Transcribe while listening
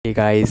Hey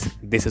guys,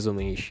 this is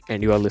Umesh,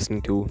 and you are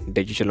listening to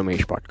Digital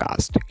Umesh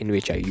podcast, in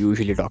which I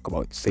usually talk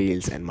about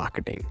sales and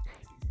marketing,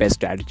 best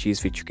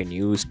strategies which you can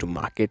use to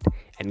market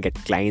and get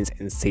clients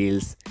and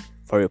sales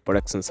for your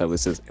products and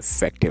services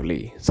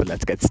effectively. So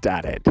let's get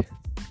started.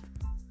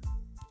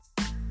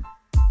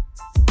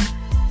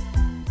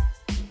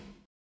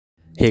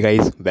 Hey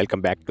guys,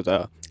 welcome back to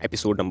the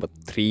episode number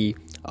three.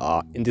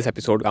 In this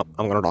episode, I'm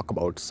going to talk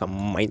about some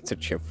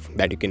mindset shift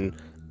that you can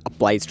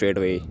apply straight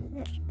away.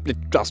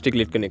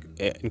 Drastically, it can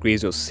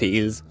increase your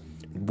sales,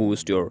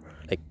 boost your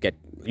get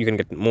you can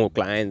get more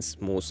clients,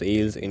 more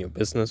sales in your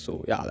business.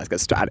 So yeah, let's get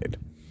started.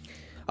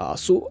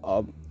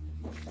 So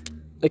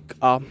like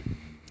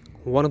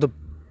one of the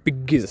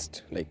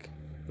biggest,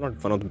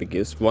 not one of the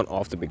biggest, one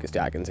of the biggest.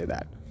 Yeah, I can say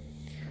that.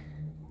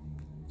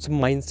 Some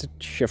mindset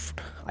shift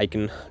I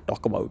can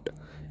talk about,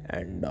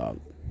 and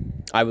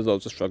I was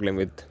also struggling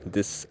with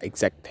this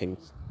exact thing.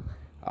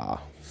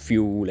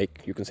 Few,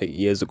 you can say,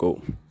 years ago.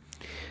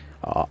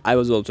 I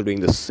was also doing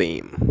the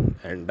same,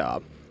 and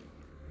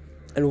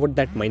what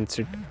that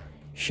mindset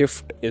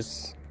shift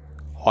is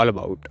all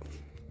about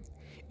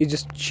is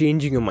just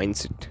changing your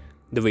mindset,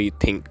 the way you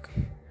think.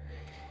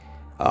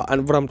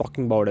 And what I'm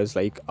talking about is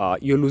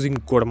you're losing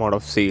good amount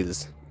of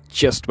sales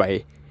just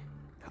by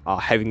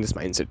having this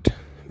mindset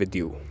with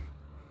you.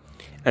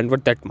 And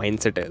what that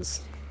mindset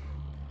is,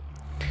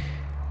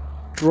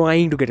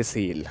 trying to get a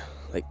sale,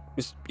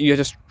 you're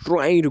just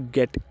trying to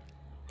get,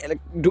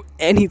 do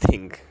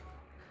anything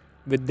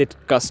with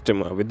that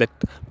customer, with that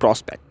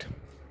prospect.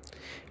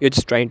 You're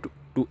just trying to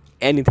do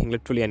anything,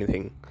 literally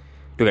anything,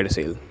 to get a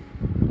sale.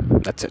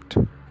 That's it.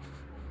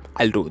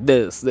 I'll do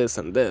this,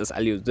 and this.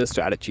 I'll use this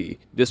strategy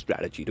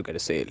to get a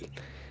sale.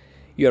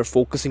 You're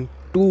focusing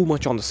too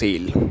much on the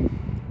sale,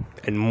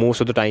 and most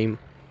of the time,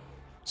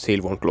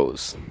 sale won't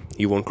close.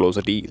 You won't close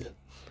a deal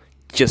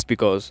just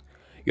because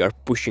you're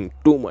pushing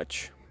too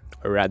much.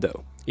 Or rather,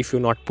 if you're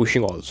not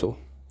pushing also,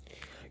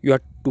 you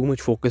are too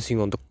much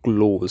focusing on the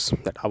close,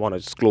 that I want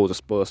to just close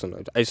this person.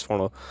 I just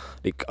want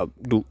to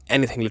do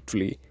anything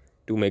literally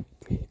to make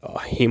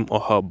him or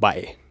her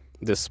buy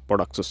this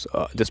product,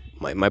 this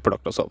my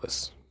product or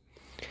service.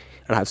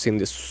 And I've seen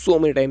this so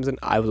many times, and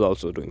I was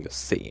also doing the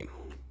same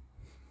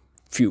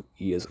few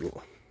years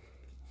ago.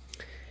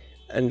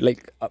 And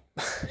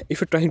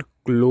if you're trying to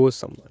close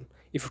someone,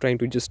 if you're trying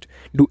to just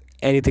do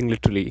anything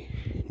literally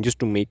just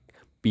to make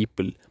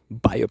people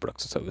buy your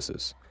products or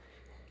services,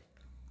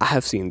 I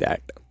have seen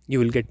that you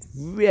will get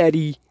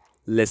very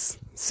less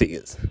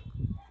sales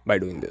by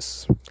doing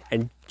this.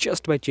 And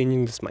just by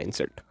changing this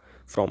mindset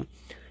from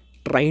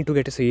trying to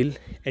get a sale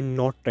and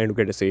not trying to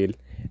get a sale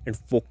and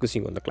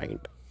focusing on the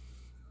client,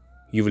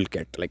 you will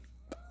get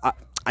I,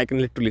 I can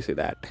literally say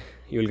that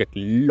you will get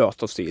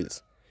lots of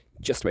sales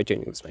just by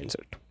changing this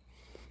mindset.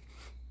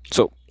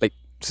 So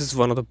this is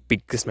one of the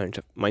biggest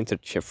mindset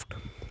shift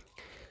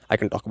I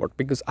can talk about,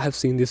 because I have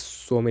seen this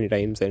so many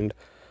times. And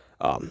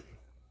um,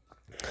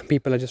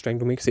 people are just trying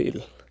to make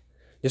sale,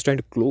 just trying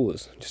to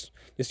close,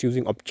 just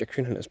using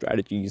objection and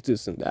strategies,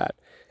 this and that,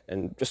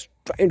 and just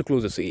trying to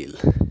close a sale.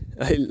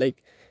 I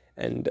like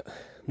And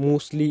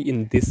mostly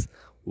in this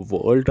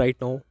world right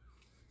now,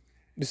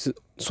 this is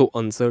so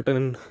uncertain,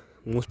 and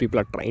most people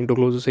are trying to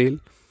close a sale,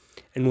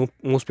 and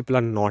most people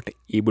are not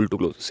able to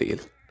close a sale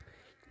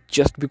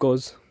just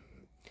because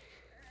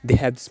they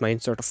have this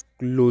mindset of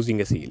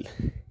closing a sale.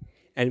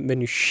 And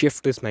when you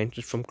shift this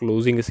mindset from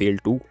closing a sale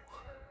to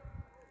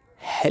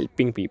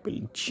helping people,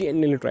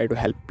 genuinely try to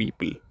help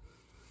people,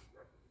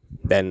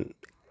 then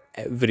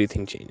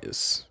everything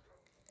changes.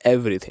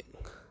 Everything.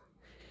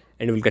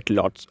 And you will get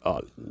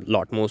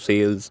lot more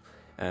sales,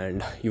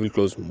 and you will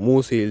close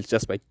more sales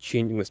just by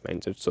changing this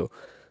mindset. So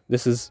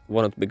this is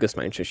one of the biggest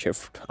mindset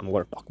shift I'm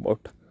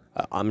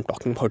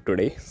talking about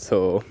today.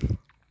 So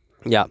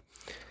yeah.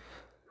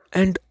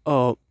 And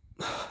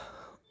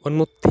one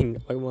more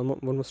thing, one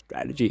more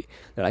strategy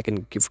that I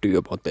can give to you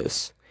about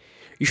this: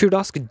 you should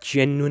ask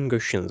genuine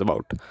questions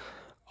about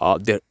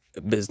their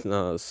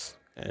business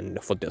and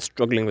what they're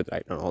struggling with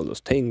right now, all those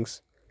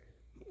things.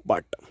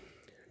 But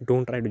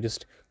don't try to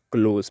just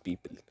close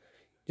people.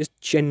 Just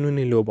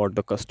genuinely know about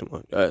the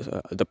customer,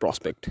 the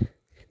prospect,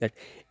 that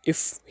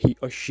if he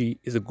or she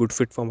is a good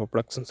fit for our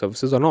products and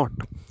services or not.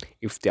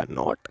 If they are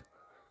not,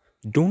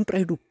 don't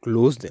try to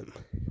close them.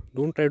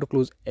 Don't try to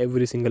close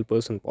every single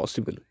person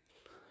possible,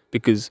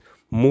 because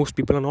most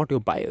people are not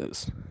your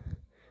buyers.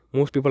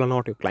 Most people are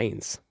not your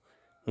clients.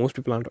 Most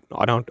people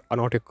are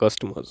not your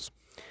customers.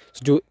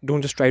 So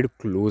don't just try to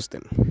close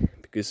them,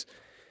 because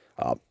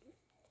uh,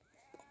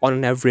 on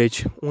an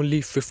average,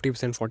 only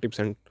 50%,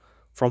 40%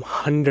 from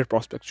 100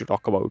 prospects you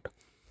talk about,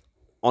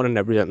 on an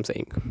average, I'm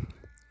saying,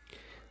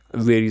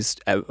 varies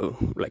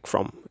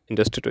from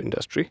industry to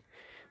industry,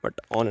 but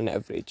on an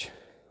average,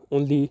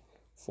 only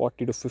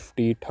 40 to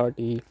 50,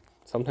 30,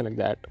 something like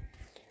that,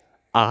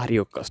 are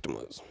your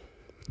customers.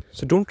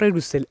 So don't try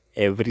to sell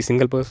every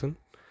single person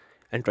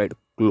and try to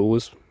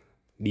close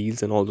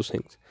deals and all those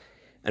things.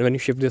 And when you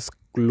shift this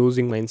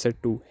closing mindset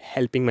to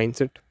helping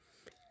mindset,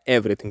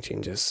 everything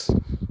changes.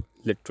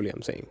 Literally,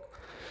 I'm saying.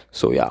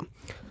 So yeah,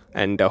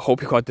 And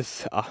hope you got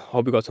this.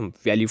 Hope you got some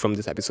value from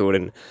this episode,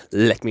 and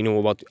let me know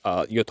about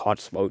your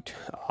thoughts about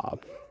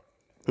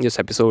this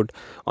episode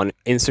on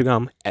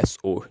Instagram,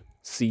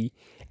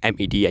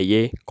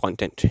 SOCMEDIA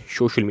content,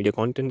 social media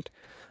content.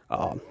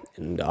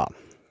 And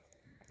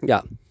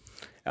yeah,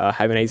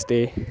 have a nice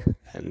day,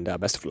 and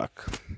best of luck.